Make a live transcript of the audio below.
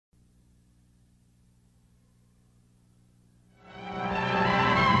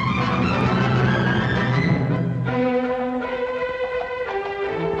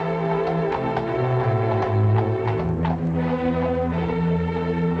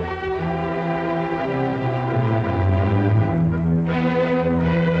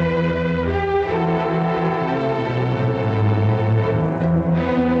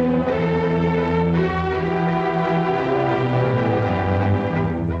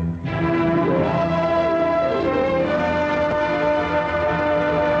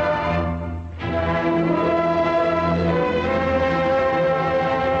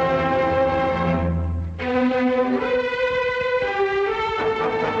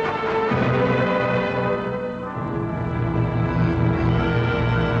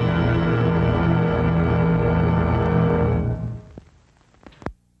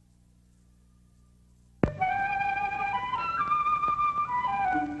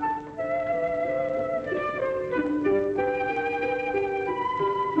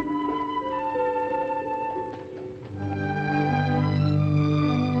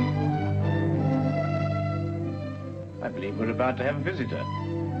about to have a visitor.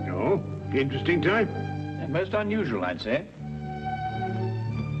 Oh, interesting type. Most unusual, I'd say.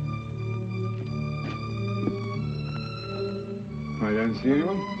 I don't see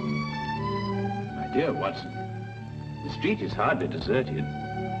anyone. My dear Watson, the street is hardly deserted.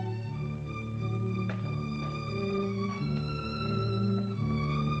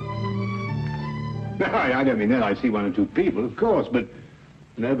 No, I don't mean that. I see one or two people, of course, but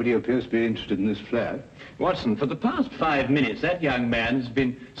nobody appears to be interested in this flat. Watson, for the past 5 minutes, that young man has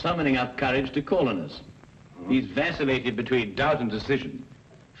been summoning up courage to call on us. He's vacillated between doubt and decision,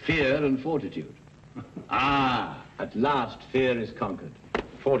 fear and fortitude. Ah, at last fear is conquered.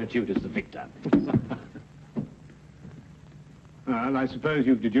 Fortitude is the victor. Well, I suppose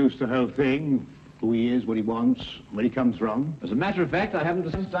you've deduced the whole thing. Who he is, what he wants, where he comes from. As a matter of fact, I haven't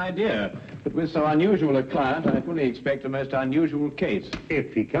the slightest idea. But with so unusual a client, I fully expect a most unusual case.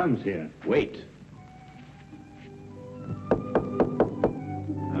 If he comes here. Wait.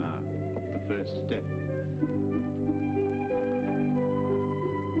 Ah, the first step.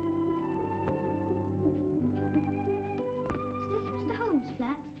 Is this Mr. Holmes'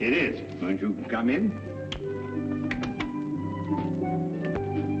 flat? It is. Won't you come in?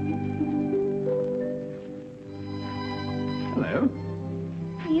 Hello.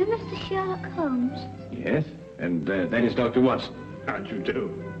 Are you Mr. Sherlock Holmes? Yes, and that is Dr. Watson. How'd you do?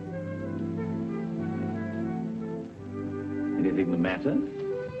 Anything the matter?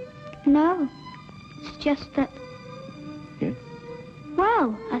 No. It's just that... Yes?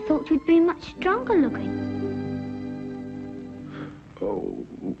 Well, I thought you'd be much stronger looking. Oh,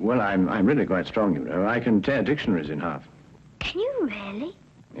 well, I'm really quite strong, you know. I can tear dictionaries in half. Can you really?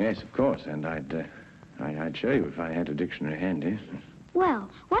 Yes, of course, and I'd show you if I had a dictionary handy. Well,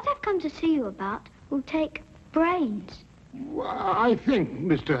 what I've come to see you about will take brains. Well, I think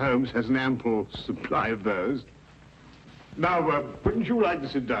Mr. Holmes has an ample supply of those. Now, wouldn't you like to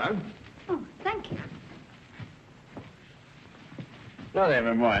sit down? Oh, thank you. No, there,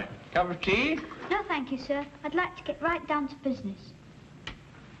 my boy. Cup of tea? No, thank you, sir. I'd like to get right down to business.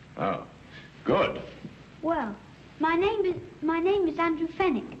 Oh, good. Well, my name is Andrew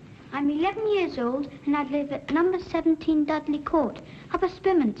Fenech. I'm 11 years old, and I live at number 17 Dudley Court, Upper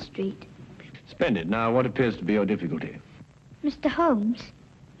Spimment Street. Splendid. Now, what appears to be your difficulty? Mr. Holmes,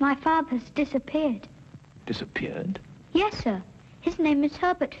 my father has disappeared. Disappeared? Yes, sir. His name is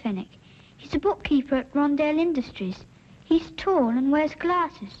Herbert Fenech. He's a bookkeeper at Rondale Industries. He's tall and wears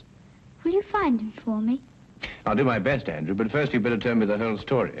glasses. Will you find him for me? I'll do my best, Andrew, but first you'd better tell me the whole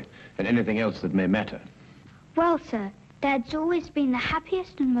story, and anything else that may matter. Well, sir, Dad's always been the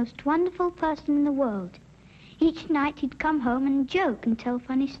happiest and most wonderful person in the world. Each night he'd come home and joke and tell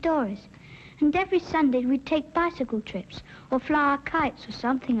funny stories. And every Sunday we'd take bicycle trips or fly our kites or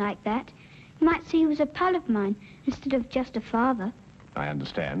something like that. You might see he was a pal of mine instead of just a father. I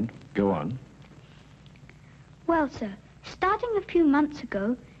understand. Go on. Well, sir, starting a few months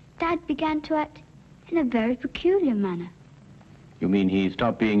ago, Dad began to act in a very peculiar manner. You mean he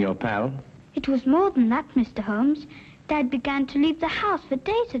stopped being your pal? It was more than that, Mr. Holmes. Dad began to leave the house for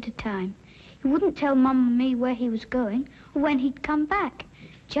days at a time. He wouldn't tell Mum and me where he was going or when he'd come back.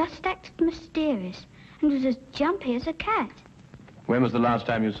 Just acted mysterious and was as jumpy as a cat. When was the last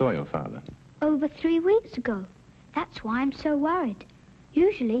time you saw your father? Over 3 weeks ago. That's why I'm so worried.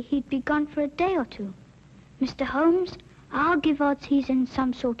 Usually he'd be gone for a day or two. Mr. Holmes, I'll give odds he's in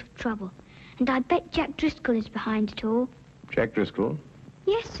some sort of trouble. And I bet Jack Driscoll is behind it all. Jack Driscoll?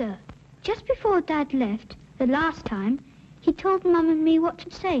 Yes, sir. Just before Dad left, the last time, he told Mum and me what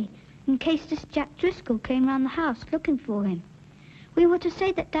to say in case this Jack Driscoll came round the house looking for him. We were to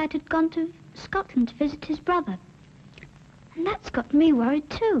say that Dad had gone to Scotland to visit his brother. And that's got me worried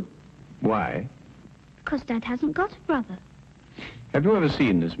too. Why? Because Dad hasn't got a brother. Have you ever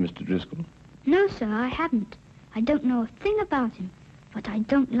seen this Mr. Driscoll? No, sir, I haven't. I don't know a thing about him, but I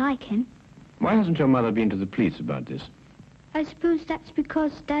don't like him. Why hasn't your mother been to the police about this? I suppose that's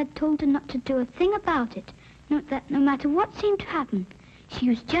because Dad told her not to do a thing about it. No matter what seemed to happen, she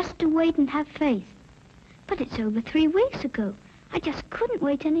was just to wait and have faith. But it's over 3 weeks ago. I just couldn't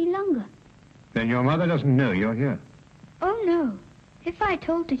wait any longer. Then your mother doesn't know you're here? Oh, no. If I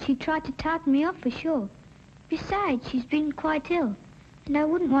told her, she'd try to tartan me off for sure. Besides, she's been quite ill, and I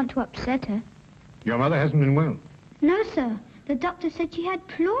wouldn't want to upset her. Your mother hasn't been well? No, sir. The doctor said she had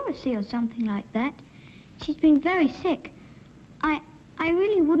pleurisy or something like that. She's been very sick. I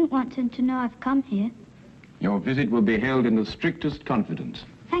really wouldn't want them to know I've come here. Your visit will be held in the strictest confidence.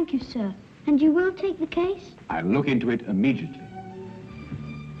 Thank you, sir. And you will take the case? I'll look into it immediately.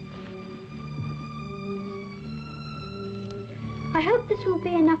 I hope this will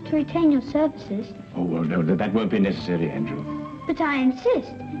be enough to retain your services. Oh, well, no, that won't be necessary, Andrew. But I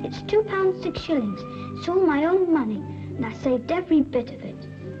insist. It's £2 6 shillings. It's all my own money, and I saved every bit of it.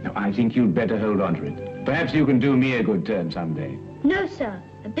 Now, I think you'd better hold on to it. Perhaps you can do me a good turn someday. No, sir.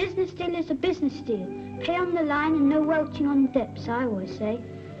 A business deal is a business deal. Pay on the line and no welching on dips, I always say.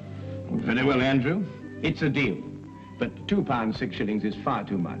 Very well, Andrew. It's a deal. But £2 6 shillings is far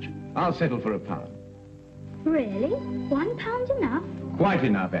too much. I'll settle for £1. Really? £1 enough? Quite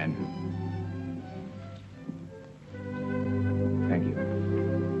enough, Andrew. Thank you.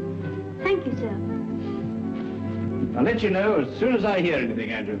 Thank you, sir. I'll let you know as soon as I hear anything,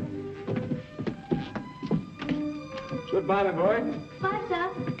 Andrew. Goodbye, my boy. Bye, sir.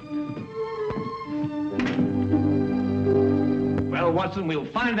 Well, Watson, we'll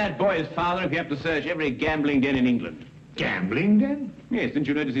find that boy's father if you have to search every gambling den in England. Gambling den? Yes, didn't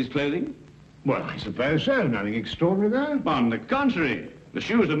you notice his clothing? Well, I suppose so. Nothing extraordinary there. On the contrary. The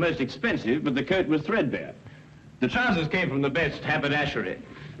shoes were most expensive, but the coat was threadbare. The trousers came from the best haberdashery,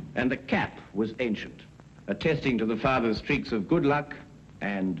 and the cap was ancient, attesting to the father's streaks of good luck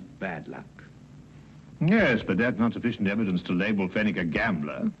and bad luck. Yes, but that's not sufficient evidence to label Fenech a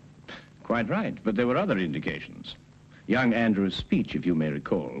gambler. Quite right, but there were other indications. Young Andrew's speech, if you may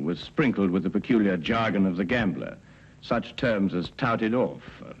recall, was sprinkled with the peculiar jargon of the gambler. Such terms as touted off,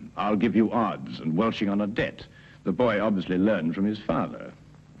 I'll give you odds, and welching on a debt. The boy obviously learned from his father.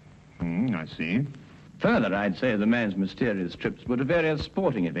 I see. Further, I'd say the man's mysterious trips were to various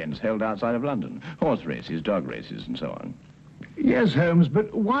sporting events held outside of London. Horse races, dog races, and so on. Yes, Holmes,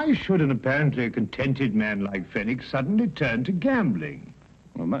 but why should an apparently contented man like Fenech suddenly turn to gambling?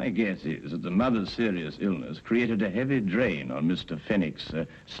 Well, my guess is that the mother's serious illness created a heavy drain on Mr. Fenech's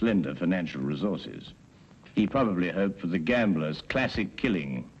slender financial resources. He probably hoped for the gambler's classic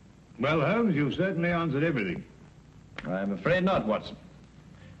killing. Well, Holmes, you've certainly answered everything. I'm afraid not, Watson.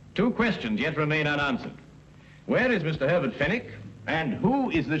 2 questions yet remain unanswered. Where is Mr. Herbert Fenech? And who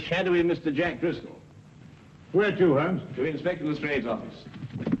is the shadowy Mr. Jack Driscoll? Where to, Holmes? To Inspector Lestrade's office.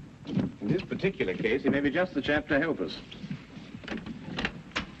 In this particular case, he may be just the chap to help us.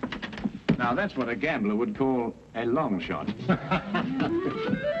 Now, that's what a gambler would call a long shot.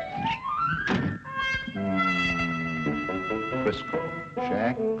 Driscoll.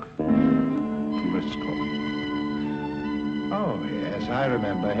 Jack Driscoll. Oh, yes, I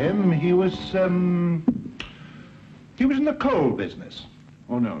remember him. He was in the coal business.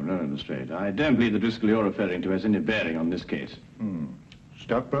 Oh, no, Lestrade. I don't believe the Driscoll you're referring to has any bearing on this case.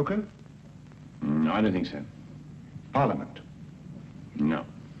 Stockbroker? No, I don't think so. Parliament? No.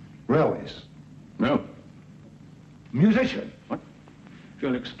 Railways? No. Musician? What? If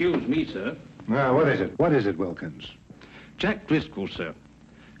you'll excuse me, sir. Now, what is it? What is it, Wilkins? Jack Driscoll, sir.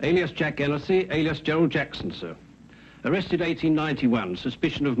 Alias Jack Ellisy, alias Gerald Jackson, sir. Arrested 1891,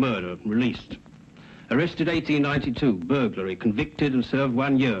 suspicion of murder, released. Arrested 1892, burglary, convicted and served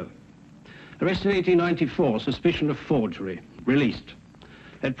 1 year. Arrested 1894, suspicion of forgery, released.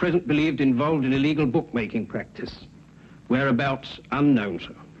 At present believed involved in illegal bookmaking practice. Whereabouts unknown,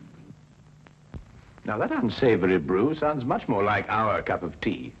 sir. Now, that unsavory brew sounds much more like our cup of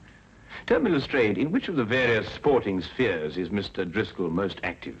tea. Tell me, Lestrade, in which of the various sporting spheres is Mr. Driscoll most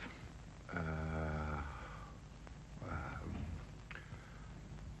active?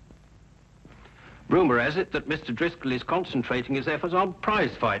 Rumour has it that Mr. Driscoll is concentrating his efforts on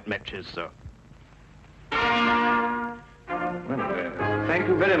prize fight matches, sir. Well, thank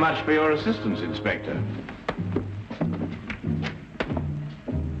you very much for your assistance, Inspector.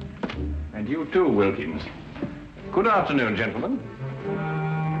 And you too, Wilkins. Good afternoon, gentlemen.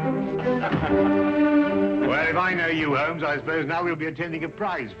 Well, if I know you, Holmes, I suppose now we'll be attending a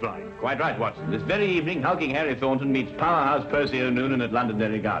prize fight. Quite right, Watson. This very evening, hulking Harry Thornton meets Powerhouse Percy O'Noonan at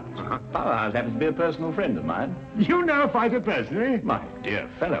Londonderry Gardens. Powerhouse happens to be a personal friend of mine. You know a fighter personally? My dear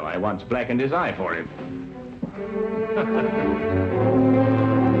fellow, I once blackened his eye for him.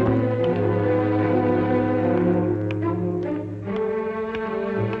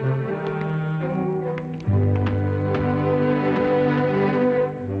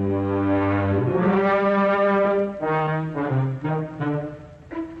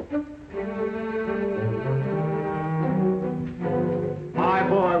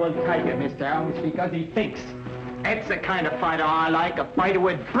 Because he thinks. That's the kind of fighter I like, a fighter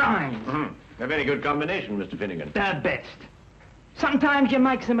with brains. A very good combination, Mr. Finnegan. The best. Sometimes you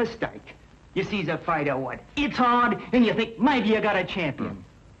makes a mistake. You sees a fighter what it's hard, and you think maybe you got a champion.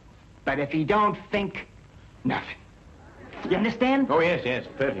 But if he don't think, nothing. You understand? Oh, yes,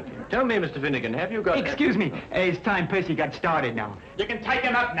 perfectly. Tell me, Mr. Finnegan, have you got... Excuse me. It's time Percy got started now. You can take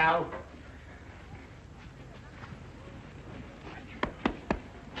him up now.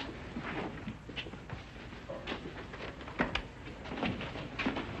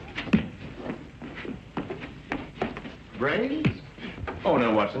 brains? Oh,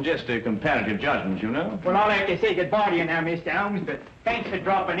 no, Watson, just a comparative judgment, you know. Well, I'll have to say goodbye to you now, Mr. Holmes, but thanks for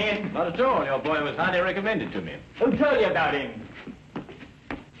dropping in. Not at all. Your boy was highly recommended to me. Who told you about him?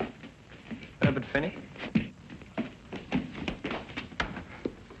 Herbert Fenech?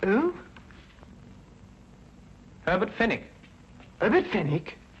 Who? Herbert Fenech. Herbert Fenech?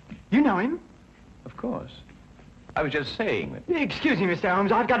 You know him? Of course. I was just saying that. Excuse me, Mr.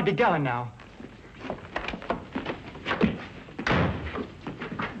 Holmes, I've got to be going now.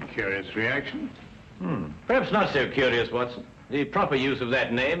 Curious reaction. Perhaps not so curious, Watson. The proper use of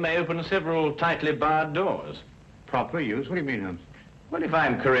that name may open several tightly barred doors. Proper use? What do you mean, Holmes? Well, if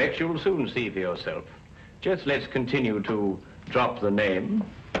I'm correct, you'll soon see for yourself. Just let's continue to drop the name.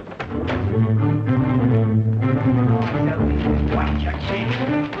 Watch your chin.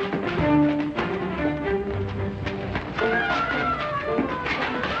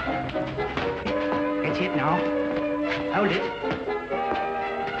 That's it now. Hold it.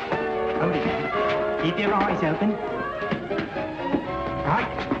 Hold it now. Keep your eyes open. Right.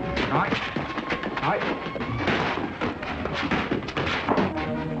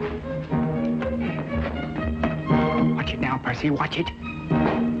 Watch it now, Percy. Watch it.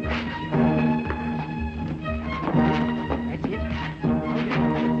 That's it.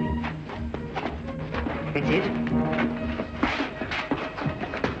 That's it.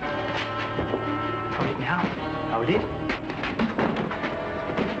 Hold it now. Hold it.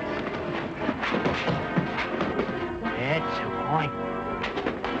 That's the point.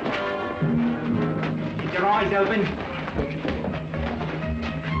 Keep your eyes open.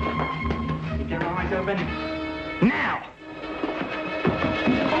 Keep your eyes open. Now!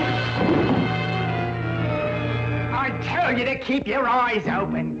 I tell you to keep your eyes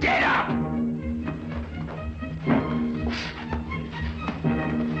open. Get up!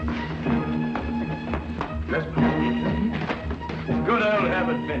 Good old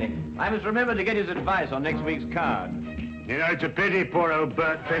Herbert Fenech. I must remember to get his advice on next week's card. You know, it's a pity poor old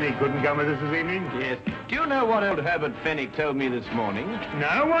Bert Fenech couldn't come with us this evening. Yes. Do you know what old Herbert Fenech told me this morning?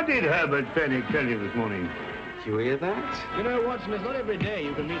 No, what did Herbert Fenech tell you this morning? Did you hear that? You know, Watson, it's not every day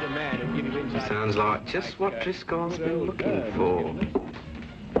you can meet a man who'll give you insight. Sounds like just what Driscoll's been looking for.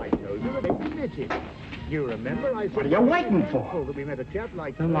 I told you that every minute. You remember I said... What are you waiting for? That we met a chap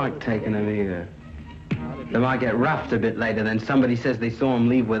like... Don't like taking them either. They might get roughed a bit later, then somebody says they saw him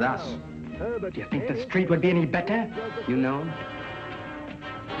leave with us. Do you think the street would be any better? You know him?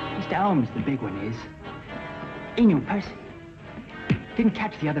 Mr. Holmes, the big one is. He knew Percy. Didn't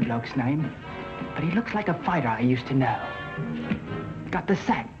catch the other bloke's name, but he looks like a fighter I used to know. Got the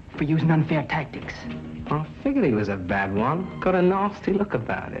sack for using unfair tactics. I figured he was a bad one. Got a nasty look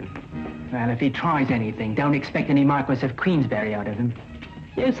about him. Well, if he tries anything, don't expect any Marquis of Queensberry out of him.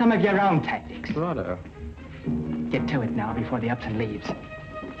 Use some of your own tactics. Righto. Get to it now before the Upton leaves.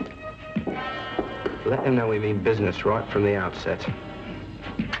 Let him know we mean business right from the outset.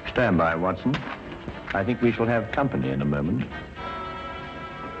 Stand by, Watson. I think we shall have company in a moment.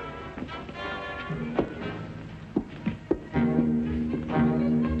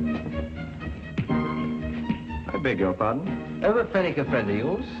 I beg your pardon? Herbert Fenech a friend of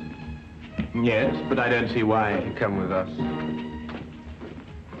yours? Yes, but I don't see why. You come with us.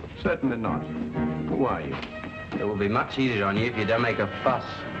 Certainly not. Who are you? It will be much easier on you if you don't make a fuss.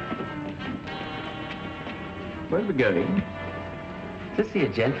 Where are we going? To see a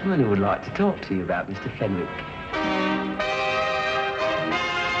gentleman who would like to talk to you about Mr. Fenwick.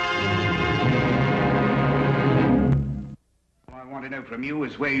 All I want to know from you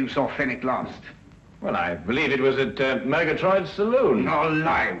is where you saw Fenech last. Well, I believe it was at Murgatroyd's saloon. No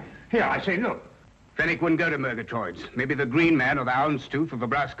lie. Here, I say, look. Fenech wouldn't go to Murgatroyd's. Maybe the Green Man or the Houndstooth or the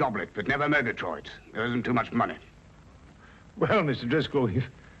Brass Goblet, but never Murgatroyd's. There isn't too much money. Well, Mr. Driscoll, you've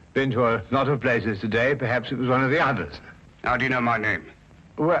been to a lot of places today. Perhaps it was one of the others. How do you know my name?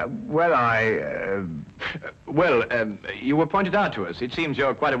 You were pointed out to us. It seems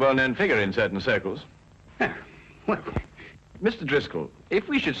you're quite a well-known figure in certain circles. Well, Mr. Driscoll, if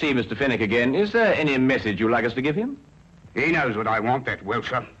we should see Mr. Fenech again, is there any message you'd like us to give him? he knows what I want, that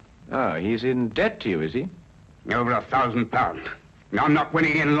Wilshire. Oh, he's in debt to you, is he? Over £1,000. I'm not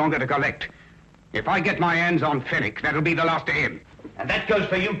willing any longer to collect. If I get my hands on Fenech, that'll be the last of him. And that goes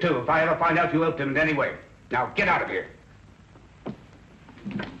for you, too, if I ever find out you helped him in any way. Now, get out of here.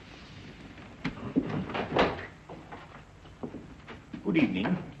 Good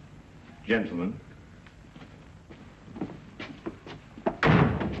evening, gentlemen.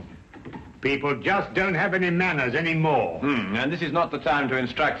 People just don't have any manners anymore. And this is not the time to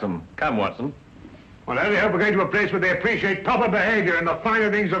instruct them. Come, Watson. Well, I only hope we're going to a place where they appreciate proper behavior and the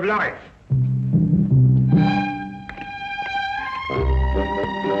finer things of life.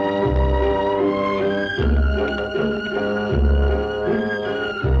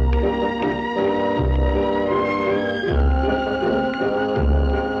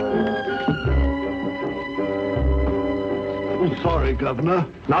 I'm sorry, Governor.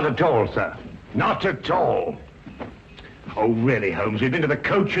 Not at all, sir. Not at all. Oh, really, Holmes, we've been to the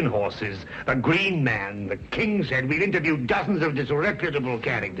Coach and Horses, the Green Man, the King's Head. We've interviewed dozens of disreputable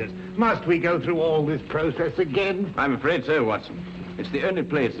characters. Must we go through all this process again? I'm afraid so, Watson. It's the only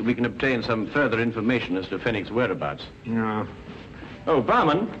place that we can obtain some further information as to Fenech's whereabouts. No. Oh,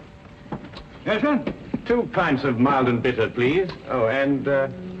 barman. Yes, sir? 2 pints of mild and bitter, please. Oh, and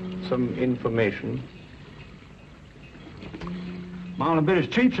some information. Mild and bitter's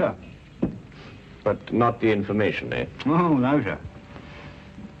cheap, sir. But not the information, eh? Oh, no, sir.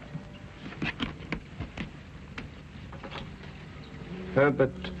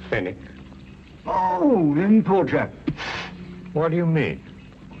 Herbert Fenech. Oh, the poor chap. What do you mean?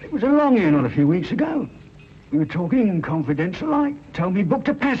 It was along here not a few weeks ago. We were talking confidential like. Told me he booked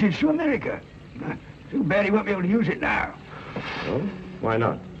a passage to America. Too bad he won't be able to use it now. Oh? Why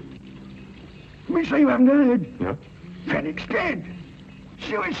not? We say you haven't heard. No. Fenech's dead.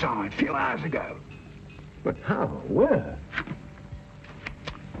 Suicide a few hours ago. But how? Where?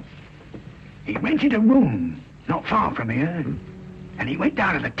 He rented a room not far from here. And he went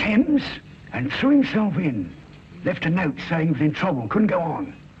down to the Thames and threw himself in. Left a note saying he was in trouble, couldn't go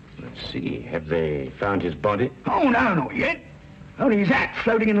on. Let's see. Have they found his body? Oh, no, not yet. Only his hat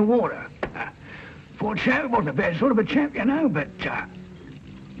floating in the water. Poor chap, wasn't a bad sort of a chap, you know, but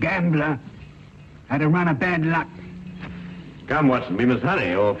gambler. Had a run of bad luck. Come, Watson, we must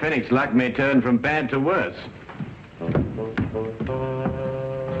hurry, or Fenech's luck may turn from bad to worse.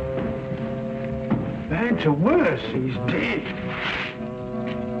 Bad to worse, he's dead.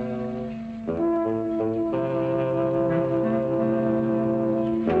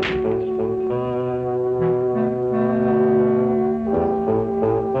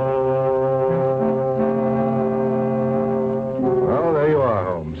 Well, there you are,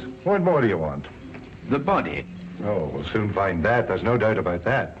 Holmes. What more do you want? The body. Oh, we'll soon find that. There's no doubt about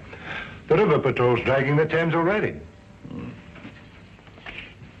that. The river patrol's dragging the Thames already.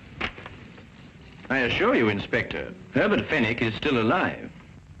 I assure you, Inspector, Herbert Fenech is still alive.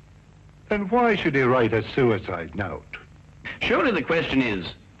 Then why should he write a suicide note? Surely the question is,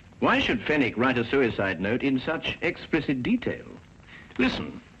 why should Fenech write a suicide note in such explicit detail?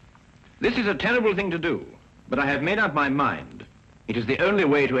 Listen, this is a terrible thing to do, but I have made up my mind. It is the only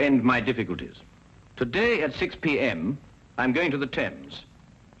way to end my difficulties. Today at 6 p.m., I'm going to the Thames.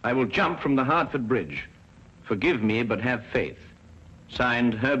 I will jump from the Hertford Bridge. Forgive me, but have faith.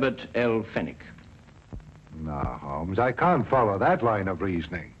 Signed, Herbert L. Fenech. No, Holmes, I can't follow that line of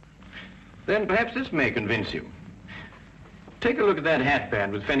reasoning. Then perhaps this may convince you. Take a look at that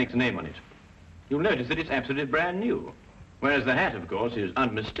hatband with Fenech's name on it. You'll notice that it's absolutely brand new, whereas the hat, of course, is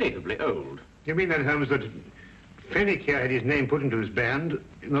unmistakably old. You mean that, Holmes, that Fenech here had his name put into his band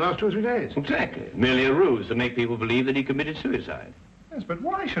in the last 2 or 3 days? Exactly. Merely a ruse to make people believe that he committed suicide. Yes, but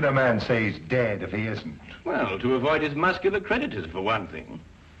why should a man say he's dead if he isn't? Well, to avoid his muscular creditors, for one thing.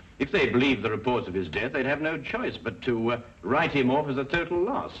 If they believed the reports of his death, they'd have no choice but to write him off as a total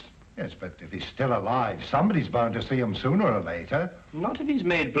loss. Yes, but if he's still alive, somebody's bound to see him sooner or later. Not if he's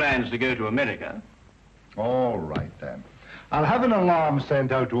made plans to go to America. All right, then. I'll have an alarm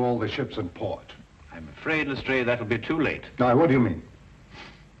sent out to all the ships in port. I'm afraid, Lestrade, that'll be too late. Now, what do you mean?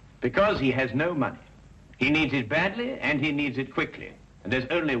 Because he has no money. He needs it badly, and he needs it quickly. And there's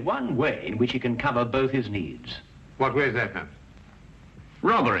only one way in which he can cover both his needs. What way is that, Holmes?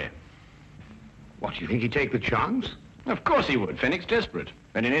 Robbery. What, do you think he'd take the chance? Of course he would. Fenech's desperate.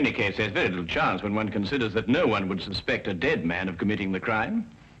 And in any case, there's very little chance when one considers that no one would suspect a dead man of committing the crime.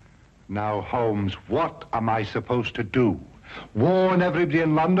 Now, Holmes, what am I supposed to do? Warn everybody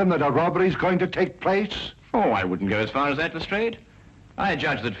in London that a robbery's going to take place? Oh, I wouldn't go as far as that, Lestrade. I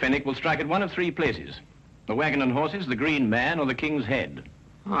judge that Fenech will strike at one of 3 places. The Wagon and Horses, the Green Man, or the King's Head.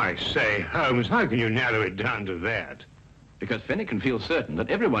 I say, Holmes, how can you narrow it down to that? Because Fenech can feel certain that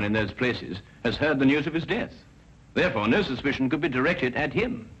everyone in those places has heard the news of his death. Therefore, no suspicion could be directed at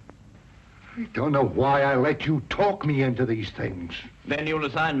him. I don't know why I let you talk me into these things. Then you'll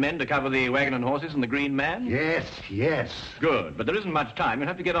assign men to cover the Wagon and Horses and the Green Man? Yes, yes. Good, but there isn't much time. You'll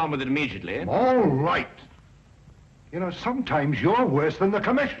have to get on with it immediately. All right. You know, sometimes you're worse than the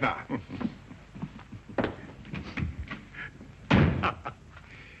commissioner.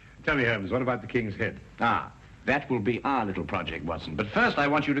 Tell me, Holmes, what about the King's Head? Ah, that will be our little project, Watson. But first, I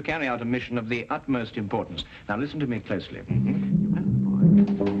want you to carry out a mission of the utmost importance. Now, listen to me closely.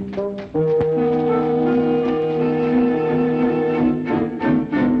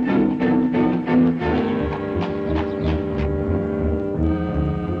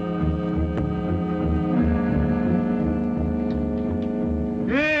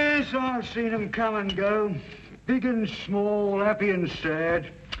 Yes, I've seen them come and go. big and small, happy and sad.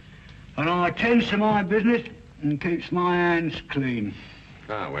 And I attends to my business and keeps my hands clean.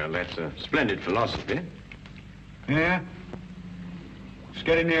 Ah, well, that's a splendid philosophy. Yeah? It's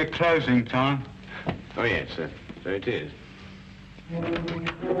getting near closing time. Oh, yes, so it is.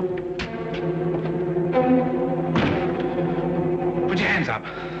 Put your hands up.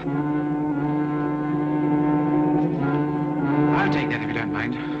 I'll take that if you don't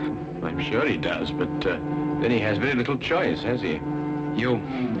mind. I'm sure he does, but then he has very little choice, has he? You,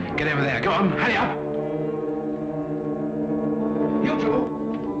 get over there. Go on, hurry up. You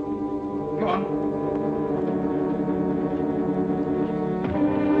two. Go on.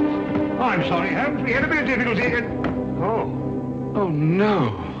 I'm sorry, Holmes. We had a bit of difficulty again. Oh. Oh,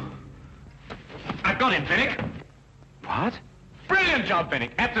 no. I've got him, Fenech. What? Brilliant job,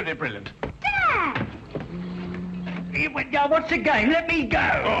 Fenech. Absolutely brilliant. Dad! What's the game? Let me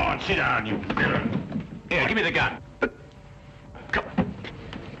go. Go on, sit down, you villain. Here, give me the gun. Come.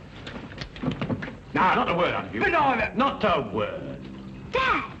 Now, not a word out of you. But Not a word.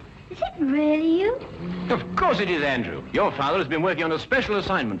 Dad, is it really you? Of course it is, Andrew. Your father has been working on a special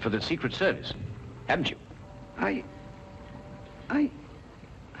assignment for the Secret Service. Haven't you? Oh,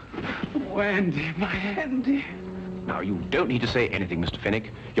 Andy, my Andy. Now, you don't need to say anything, Mr. Fenech.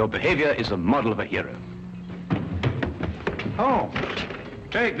 Your behavior is the model of a hero. Oh.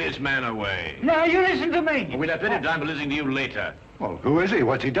 Take this man away. No, you listen to me. We'll have plenty of time for listening to you later. Well, who is he?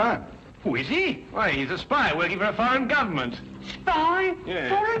 What's he done? Who is he? Why, he's a spy working for a foreign government. Spy? Yeah.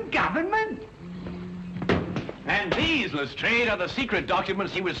 Foreign government? And these, Lestrade, are the secret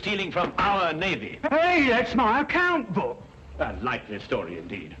documents he was stealing from our Navy. Hey, that's my account book. A likely story,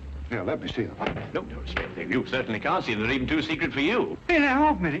 indeed. Here, let me see them. No, Lestrade, you certainly can't see them. They're even too secret for you. In a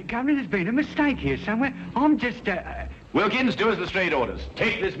half-minute, Governor, there's been a mistake here somewhere. I'm just, Wilkins, do as Lestrade orders.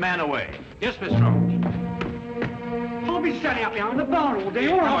 Take this man away. Yes, Miss Ronald. I'll be standing up behind the bar all day.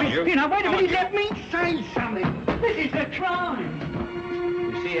 All right, you know, wait a minute, let me say something. This is a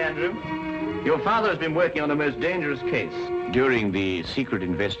crime. You see, Andrew, your father has been working on a most dangerous case. During the secret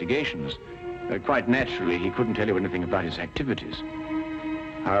investigations, quite naturally, he couldn't tell you anything about his activities.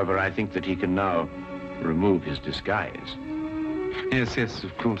 However, I think that he can now remove his disguise. Yes, yes,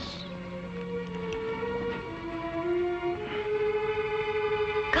 of course.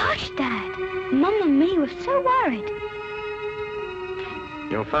 Gosh, Dad, Mum and me were so worried.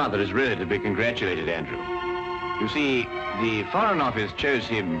 Your father is really to be congratulated, Andrew. You see, the Foreign Office chose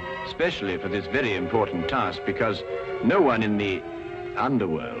him specially for this very important task because no one in the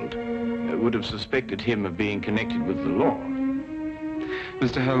underworld would have suspected him of being connected with the law.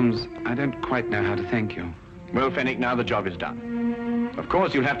 Mr. Holmes, I don't quite know how to thank you. Well, Fenech, now the job is done. Of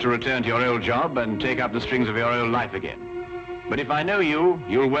course, you'll have to return to your old job and take up the strings of your old life again. But if I know you,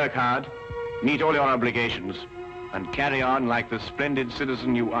 you'll work hard, meet all your obligations, and carry on like the splendid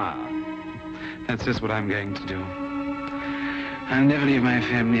citizen you are. That's just what I'm going to do. I'll never leave my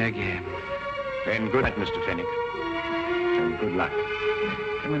family again. Then good night, Mr. Fenech. And good luck.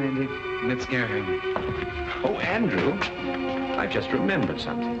 Come on, Andy. Let's go home. Oh, Andrew, I've just remembered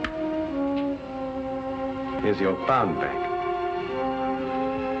something. Here's your pound bag.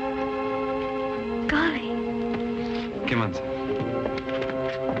 Golly. Come on, sir.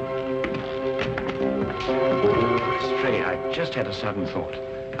 Lestrade, I've just had a sudden thought.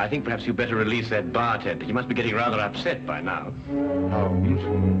 I think perhaps you'd better release that bartender. He must be getting rather upset by now. Holmes,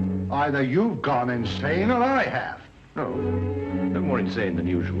 either you've gone insane or I have. No more insane than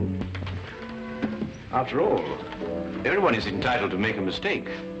usual. After all, everyone is entitled to make a mistake.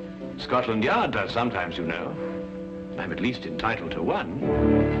 Scotland Yard does sometimes, you know. I'm at least entitled to one.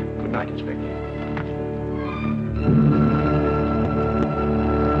 Good night, Inspector.